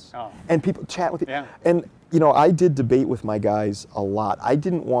conference. And people chat with you. And I did debate with my guys a lot. I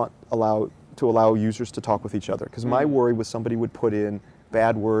didn't want to allow users to talk with each other, because my worry was somebody would put in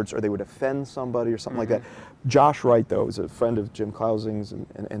bad words or they would offend somebody or something like that. Josh Wright, though, is a friend of Jim Clousing's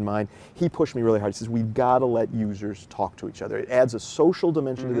and mine. He pushed me really hard. He says, we've got to let users talk to each other. It adds a social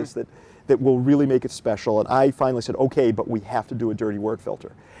dimension to this that will really make it special. And I finally said, okay, but we have to do a dirty word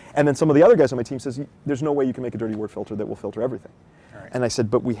filter. And then some of the other guys on my team says, there's no way you can make a dirty word filter that will filter everything. And I said,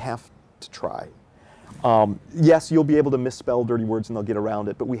 but we have to try. Yes, you'll be able to misspell dirty words and they'll get around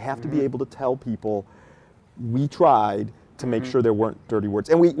it, but we have to be able to tell people we tried to make sure there weren't dirty words.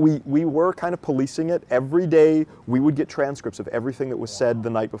 And we were kind of policing it. Every day we would get transcripts of everything that was said the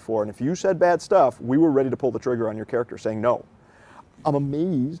night before. And if you said bad stuff, we were ready to pull the trigger on your character saying no. I'm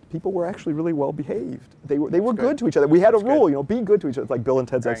amazed people were actually really well behaved. They were good to each other. We had a rule, be good to each other. It's like Bill and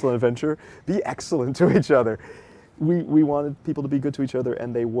Ted's Excellent Adventure. Be excellent to each other. We wanted people to be good to each other,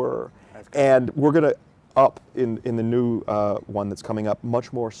 and they were. And we're going to up in the new one that's coming up,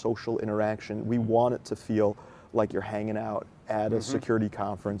 much more social interaction. We want it to feel like you're hanging out at a security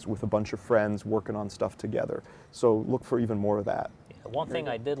conference with a bunch of friends working on stuff together. So look for even more of that. One thing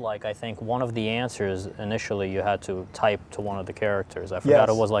I did like, I think one of the answers initially you had to type to one of the characters. I forgot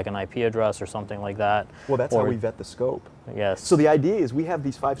it was like an IP address or something like that. Well, that's how we vet the scope. Yes. So the idea is we have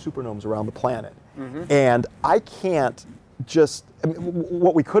these 5 supernomes around the planet, and I can't just,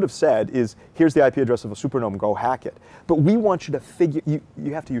 what we could have said is, here's the IP address of a supernome, go hack it. But we want you to figure,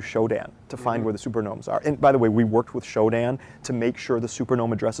 you have to use Shodan to find where the supernomes are. And by the way, we worked with Shodan to make sure the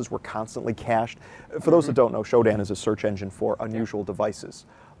supernome addresses were constantly cached. For those that don't know, Shodan is a search engine for unusual devices,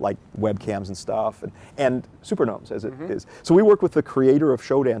 like webcams and stuff, and supernomes as it is. So we worked with the creator of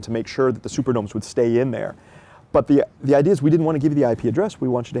Shodan to make sure that the supernomes would stay in there. But the idea is we didn't want to give you the IP address. We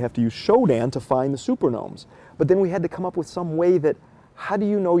want you to have to use Shodan to find the supernomes. But then we had to come up with some way that, how do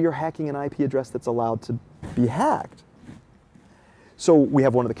you know you're hacking an IP address that's allowed to be hacked? So we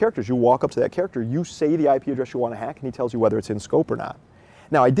have one of the characters. You walk up to that character, you say the IP address you want to hack, and he tells you whether it's in scope or not.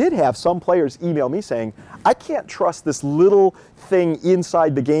 Now, I did have some players email me saying, I can't trust this little thing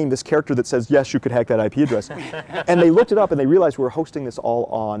inside the game, this character that says, yes, you could hack that IP address. And they looked it up and they realized we were hosting this all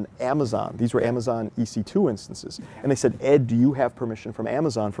on Amazon. These were Amazon EC2 instances. And they said, Ed, do you have permission from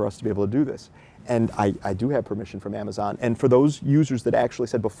Amazon for us to be able to do this? And I do have permission from Amazon. And for those users that actually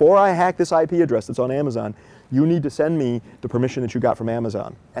said, before I hack this IP address that's on Amazon, you need to send me the permission that you got from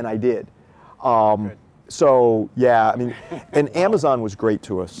Amazon. And I did. So yeah, I mean, and Amazon was great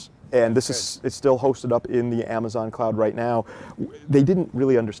to us. And it's still hosted up in the Amazon cloud right now. They didn't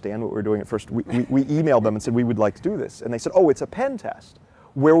really understand what we were doing at first. We emailed them and said, we would like to do this. And they said, oh, it's a pen test.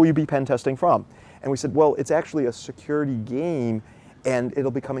 Where will you be pen testing from? And we said, well, it's actually a security game, and it'll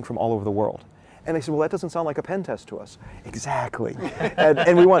be coming from all over the world. And they said, well, that doesn't sound like a pen test to us. Exactly.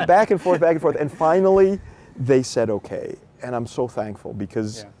 and we went back and forth, and finally they said okay. And I'm so thankful,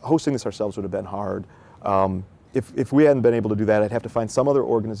 because hosting this ourselves would have been hard. If we hadn't been able to do that, I'd have to find some other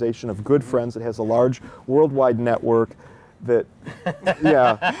organization of good friends that has a large worldwide network that,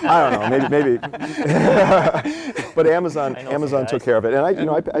 I don't know, maybe. But Amazon took care of it. And I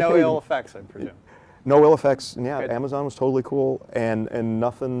no paid, ill effects, I presume. No ill effects. Yeah, Good. Amazon was totally cool, and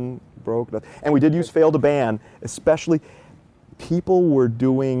nothing broke. And we did use fail to ban, especially people were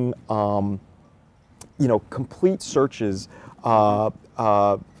doing, complete searches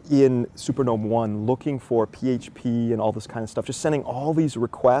in Supernome 1, looking for PHP and all this kind of stuff, just sending all these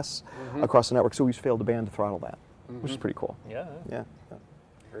requests across the network. So we used fail to ban to throttle that, which is pretty cool. Yeah.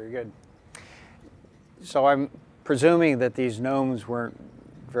 Very good. So I'm presuming that these gnomes weren't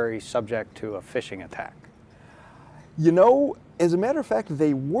very subject to a phishing attack? You know, as a matter of fact,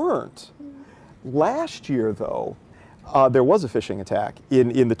 they weren't. Last year, though, there was a phishing attack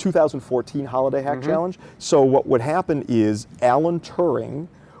in the 2014 Holiday Hack Challenge. So what would happen is Alan Turing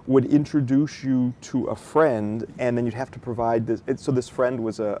would introduce you to a friend, and then you'd have to provide this. So this friend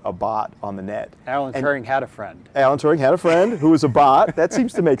was a bot on the net. Alan Turing had a friend. Alan Turing had a friend who was a bot. That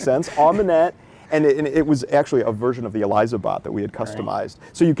seems to make sense, on the net. And it was actually a version of the ELIZA bot that we had customized.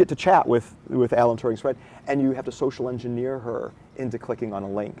 Right. So you get to chat with Alan Turing's friend, and you have to social engineer her into clicking on a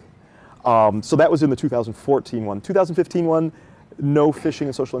link. So that was in the 2014 one. 2015 one, no phishing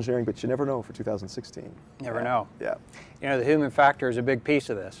and social engineering, but you never know for 2016. Never know. Yeah. You know, the human factor is a big piece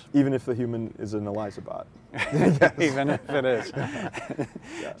of this. Even if the human is an ELIZA bot. Even if it is.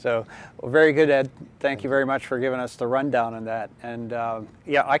 Yeah. So, well, very good, Ed. Thank you very much for giving us the rundown on that. And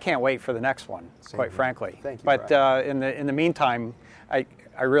yeah, I can't wait for the next one, quite frankly. Thank you. But in the meantime,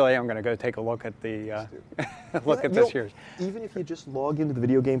 I really am going to go take a look at the this year's. Even if you just log into the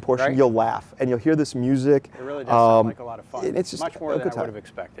video game portion, you'll laugh and you'll hear this music. It really does sound like a lot of fun. It's just much more than I would have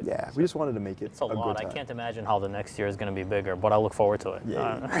expected. Yeah, we just wanted to make it it's a lot. good time. I can't imagine how the next year is going to be bigger, but I look forward to it.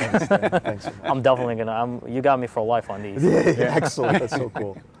 Yeah, thanks. I'm definitely going to. You got me for life on these. Yeah, excellent. That's so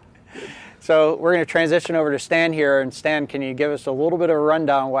cool. So we're going to transition over to Stan here. And Stan, can you give us a little bit of a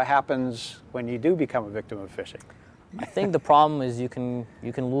rundown on what happens when you do become a victim of phishing? I think the problem is you can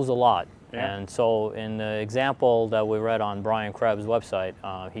lose a lot. Yeah. And so in the example that we read on Brian Krebs' website,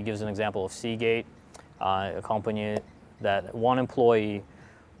 he gives an example of Seagate, a company that one employee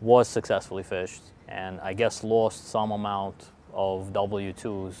was successfully phished and I guess lost some amount of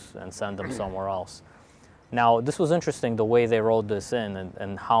W-2s and sent them somewhere else. Now, this was interesting the way they wrote this in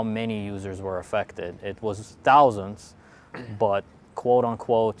and how many users were affected. It was thousands, but quote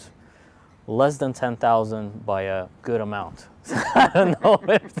unquote, less than 10,000 by a good amount. I don't know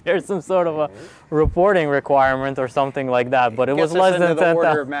if there's some sort of a reporting requirement or something like that, but it was less than 10,000. The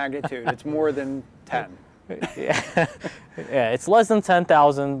order of magnitude. It's more than 10. Yeah, it's less than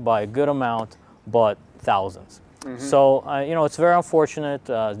 10,000 by a good amount, but thousands. So, you know, it's very unfortunate.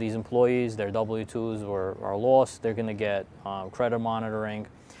 These employees, their W-2s are lost. They're going to get credit monitoring.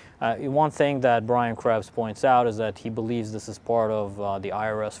 One thing that Brian Krebs points out is that he believes this is part of the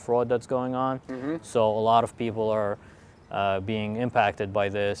IRS fraud that's going on. So a lot of people are being impacted by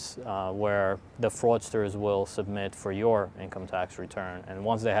this, where the fraudsters will submit for your income tax return. And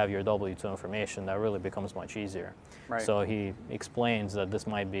once they have your W-2 information, that really becomes much easier. Right. So he explains that this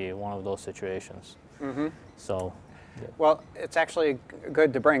might be one of those situations. So. Yeah. Well, it's actually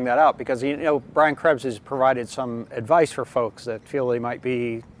good to bring that up because, you know, Brian Krebs has provided some advice for folks that feel they might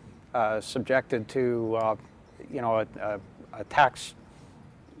be subjected to, you know, a tax,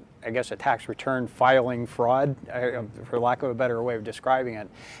 I guess, a tax return filing fraud, for lack of a better way of describing it.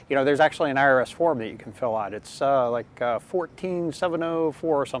 You know, there's actually an IRS form that you can fill out. It's like 14704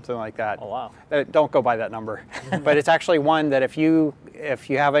 or something like that. Oh, wow. Don't go by that number. But it's actually one that if you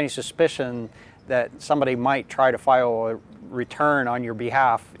have any suspicion that somebody might try to file a return on your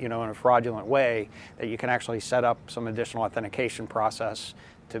behalf, you know, in a fraudulent way, that you can actually set up some additional authentication process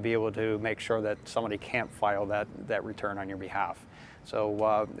to be able to make sure that somebody can't file that return on your behalf.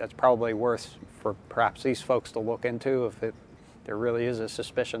 So that's probably worth for perhaps these folks to look into if there really is a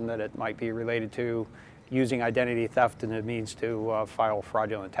suspicion that it might be related to using identity theft and a means to file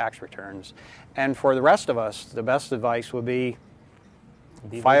fraudulent tax returns. And for the rest of us, the best advice would be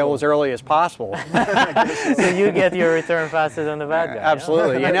file as early as possible. So you get your return faster than the bad guy.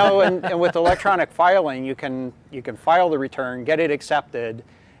 Absolutely. You know, and with electronic filing, you can file the return, get it accepted,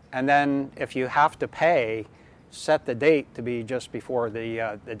 and then if you have to pay, set the date to be just before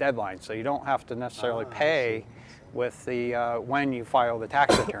the deadline. So you don't have to necessarily pay with the when you file the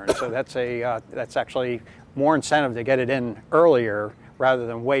tax return. So that's actually more incentive to get it in earlier rather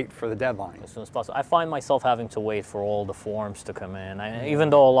than wait for the deadline. As soon as possible. I find myself having to wait for all the forms to come in. Even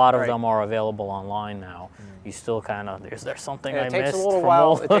though a lot of them are available online now, you still kind of, is there something I missed? It takes a little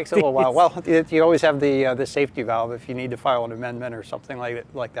while. It takes a little while. Well, you always have the safety valve if you need to file an amendment or something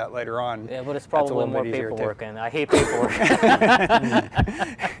like that later on. Yeah, but it's probably more paperwork, and I hate paperwork.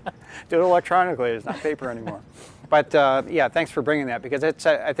 Do it electronically. It's not paper anymore. But yeah, thanks for bringing that because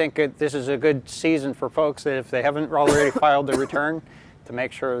I think this is a good season for folks that if they haven't already filed their return, to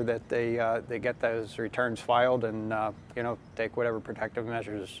make sure that they get those returns filed and you know, take whatever protective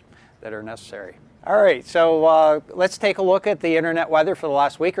measures that are necessary. All right, so let's take a look at the internet weather for the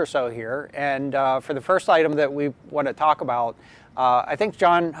last week or so here. And for the first item that we want to talk about, I think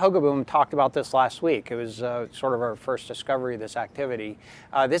John Hogaboom talked about this last week. It was sort of our first discovery of this activity.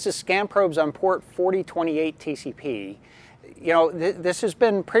 This is Scam Probes on port 4028 TCP. you know, this has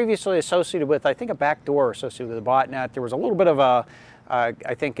been previously associated with, I think, a backdoor associated with a botnet. There was a little bit of I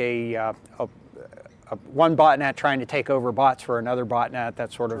think one botnet trying to take over bots for another botnet,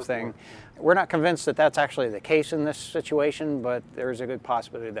 that sort of thing. We're not convinced that that's actually the case in this situation, but there's a good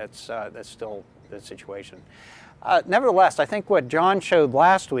possibility that's still the situation. Nevertheless, I think what John showed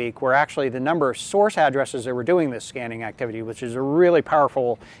last week were actually the number of source addresses that were doing this scanning activity, which is a really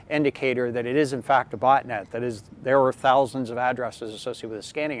powerful indicator that it is in fact a botnet. That is, there were thousands of addresses associated with the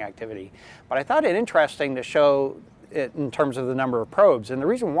scanning activity. But I thought it interesting to show it in terms of the number of probes. And the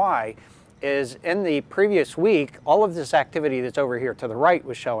reason why is in the previous week, all of this activity that's over here to the right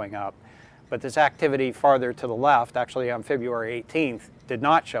was showing up. But this activity farther to the left, actually on February 18th, did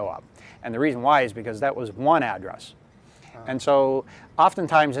not show up. And the reason why is because that was one address. And so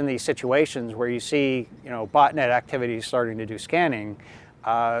oftentimes in these situations where you see, you know, botnet activity starting to do scanning,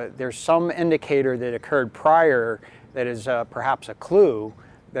 there's some indicator that occurred prior that is perhaps a clue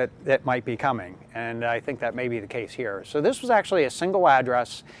that might be coming. And I think that may be the case here. So this was actually a single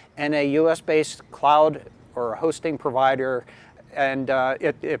address and a US-based cloud or hosting provider. And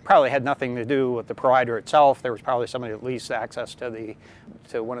it probably had nothing to do with the provider itself. There was probably somebody that leased access to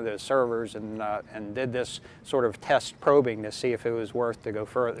one of those servers and did this sort of test probing to see if it was worth to go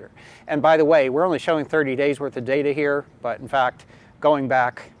further. And by the way, we're only showing 30 days worth of data here, but in fact, going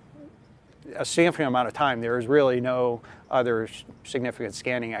back a significant amount of time, there is really no other significant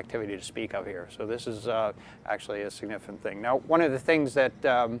scanning activity to speak of here. So this is actually a significant thing. Now, one of the things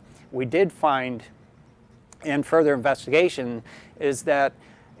that we did find in further investigation is that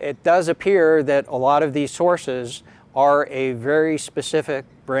it does appear that a lot of these sources are a very specific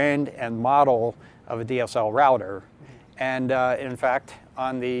brand and model of a DSL router. And in fact,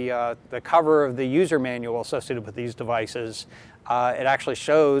 on the cover of the user manual associated with these devices, it actually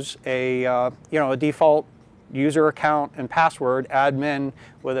shows a default user account and password, admin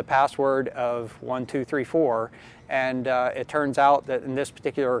with a password of 1234. And it turns out that in this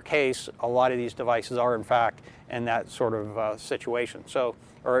particular case, a lot of these devices are in fact in that sort of situation. So,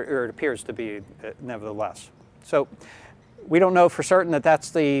 or it appears to be nevertheless. So we don't know for certain that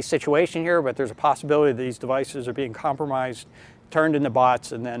that's the situation here, but there's a possibility that these devices are being compromised, turned into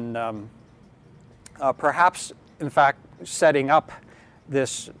bots, and then perhaps in fact setting up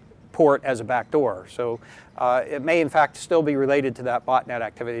this port as a backdoor. So it may in fact still be related to that botnet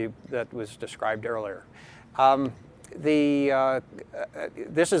activity that was described earlier.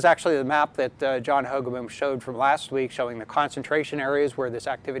 This is actually the map that John Hogaboom showed from last week, showing the concentration areas where this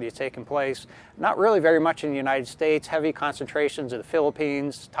activity has taken place. Not really very much in the United States, heavy concentrations in the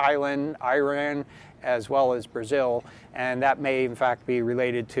Philippines, Thailand, Iran, as well as Brazil. And that may in fact be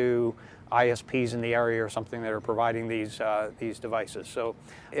related to ISPs in the area or something that are providing these devices. So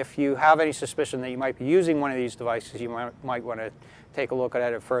if you have any suspicion that you might be using one of these devices, you might want to take a look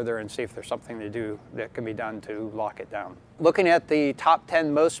at it further and see if there's something to do that can be done to lock it down. Looking at the top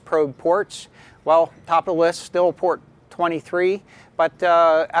 10 most probed ports, well, top of the list still port 23, but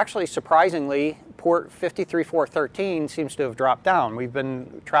actually surprisingly, port 53413 seems to have dropped down. We've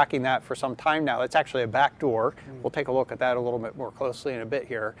been tracking that for some time now. It's actually a backdoor. We'll take a look at that a little bit more closely in a bit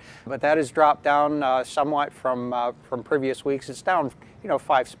here. But that has dropped down somewhat from previous weeks. It's down,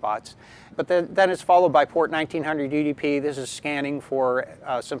 5 spots. But then it's followed by port 1900 UDP. This is scanning for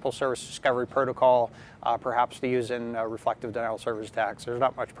simple service discovery protocol, perhaps to use in reflective denial of service attacks. There's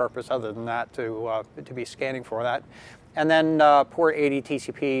not much purpose other than that to be scanning for that. And then port 80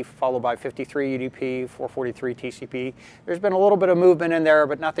 TCP followed by 53 UDP, 443 TCP. There's been a little bit of movement in there,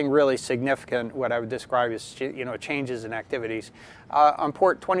 but nothing really significant, what I would describe as changes in activities. On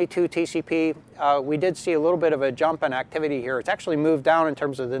port 22 TCP, we did see a little bit of a jump in activity here. It's actually moved down in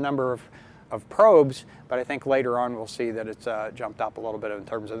terms of the number of probes, but I think later on we'll see that it's jumped up a little bit in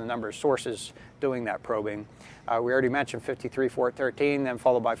terms of the number of sources doing that probing. We already mentioned 53413, then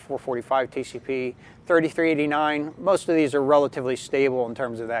followed by 445 TCP, 3389. Most of these are relatively stable in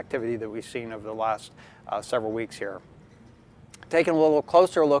terms of the activity that we've seen over the last several weeks here. Taking a little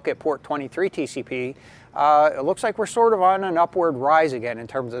closer look at port 23 TCP, it looks like we're sort of on an upward rise again in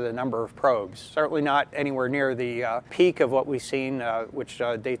terms of the number of probes. Certainly not anywhere near the peak of what we've seen, which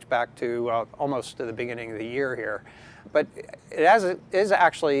dates back to almost to the beginning of the year here. But it is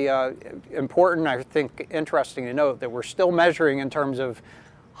actually important, I think interesting to note, that we're still measuring in terms of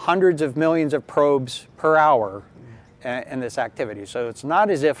hundreds of millions of probes per hour in this activity. So it's not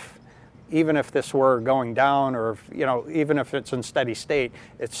as if, even if this were going down, or even if it's in steady state,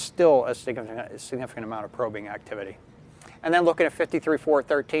 it's still a significant amount of probing activity. And then looking at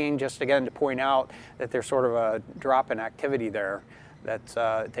 53413, just again to point out that there's sort of a drop in activity there that's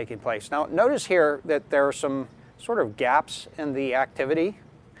taking place. Now notice here that there are some sort of gaps in the activity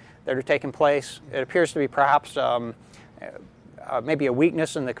that are taking place. It appears to be perhaps maybe a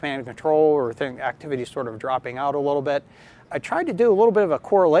weakness in the command and control, or activity sort of dropping out a little bit. I tried to do a little bit of a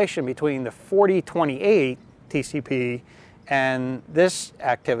correlation between the 4028 TCP and this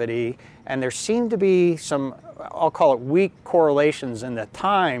activity, and there seemed to be some, I'll call it weak correlations in the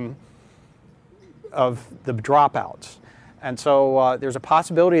time of the dropouts. And so there's a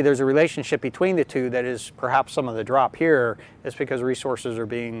possibility there's a relationship between the two, that is perhaps some of the drop here is because resources are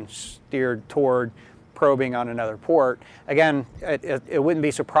being steered toward probing on another port. Again, it wouldn't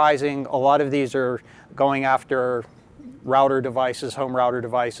be surprising. A lot of these are going after router devices, home router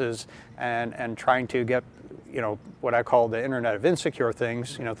devices, and trying to get, what I call the Internet of Insecure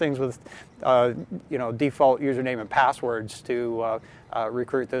things, things with, default username and passwords to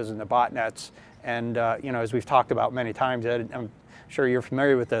recruit those into botnets. And, as we've talked about many times, Ed, I'm sure you're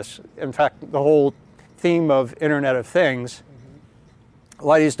familiar with this. In fact, the whole theme of Internet of Things, a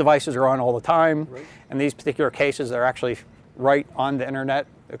lot of these devices are on all the time. Right. In these particular cases, they're actually right on the Internet,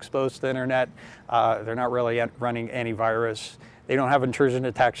 exposed to the Internet. They're not really running antivirus. They don't have intrusion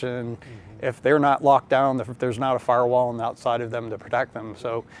detection. If they're not locked down, if there's not a firewall on the outside of them to protect them.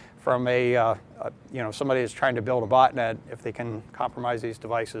 So from somebody who's trying to build a botnet, if they can compromise these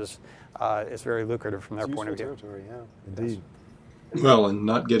devices, it's very lucrative from their point of view. Yeah, indeed. Well, and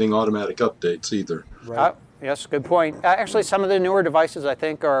not getting automatic updates either. Right. Yes, good point. Actually, some of the newer devices, I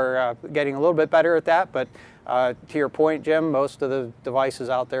think, are getting a little bit better at that. But to your point, Jim, most of the devices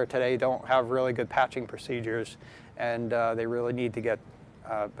out there today don't have really good patching procedures, and they really need to get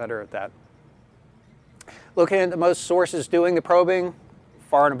better at that. Looking at the most sources doing the probing,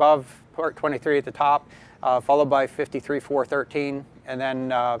 far and above port 23 at the top, followed by 53413, and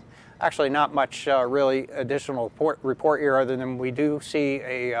then actually not much really additional report here, other than we do see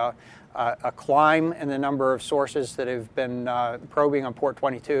a climb in the number of sources that have been probing on port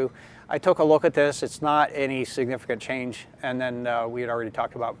 22. I took a look at this. It's not any significant change. And then we had already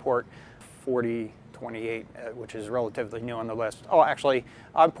talked about port 4028, which is relatively new on the list. Oh, actually,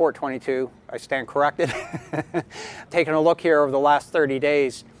 on port 22, I stand corrected. Taking a look here over the last 30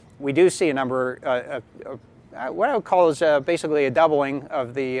 days, we do see a number, what I would call is basically a doubling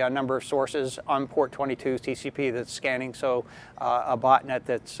of the number of sources on port 22 TCP that's scanning. So a botnet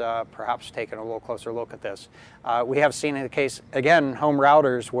that's perhaps taken a little closer look at this. We have seen in the case, again, home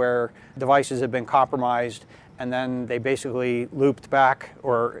routers where devices have been compromised, and then they basically looped back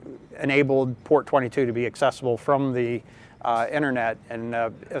or enabled port 22 to be accessible from the internet, and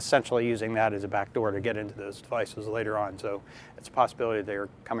essentially using that as a backdoor to get into those devices later on. So it's a possibility they're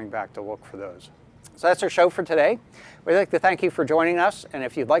coming back to look for those. So that's our show for today. We'd like to thank you for joining us, and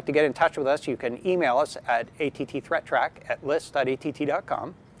if you'd like to get in touch with us, you can email us at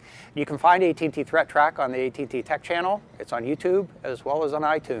attthreattrack@list.att.com. You can find AT&T Threat Track on the AT&T Tech channel. It's on YouTube as well as on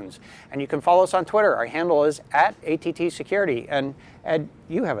iTunes. And you can follow us on Twitter. Our handle is @ATTSecurity. And Ed,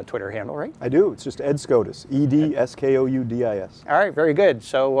 you have a Twitter handle, right? I do. It's just Ed Scoudis, EDSKOUDIS. All right, very good.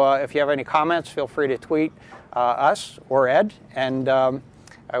 So if you have any comments, feel free to tweet us or Ed, and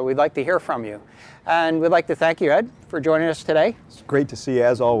we'd like to hear from you. And we'd like to thank you, Ed, for joining us today. It's great to see you,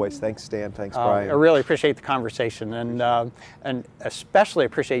 as always. Thanks, Stan. Thanks, Brian. I really appreciate the conversation, and especially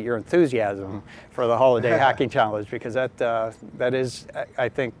appreciate your enthusiasm for the Holiday Hacking Challenge, because that is, I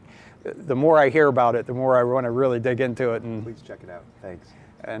think, the more I hear about it, the more I want to really dig into it. And please check it out. Thanks.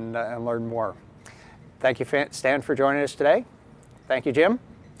 And learn more. Thank you, Stan, for joining us today. Thank you, Jim.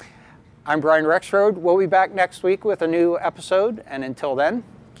 I'm Brian Rexroad. We'll be back next week with a new episode, and until then,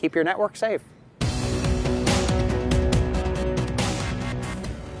 keep your network safe.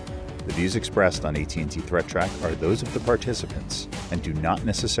 The views expressed on AT&T Threat Track are those of the participants and do not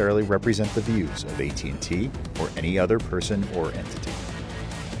necessarily represent the views of AT&T or any other person or entity.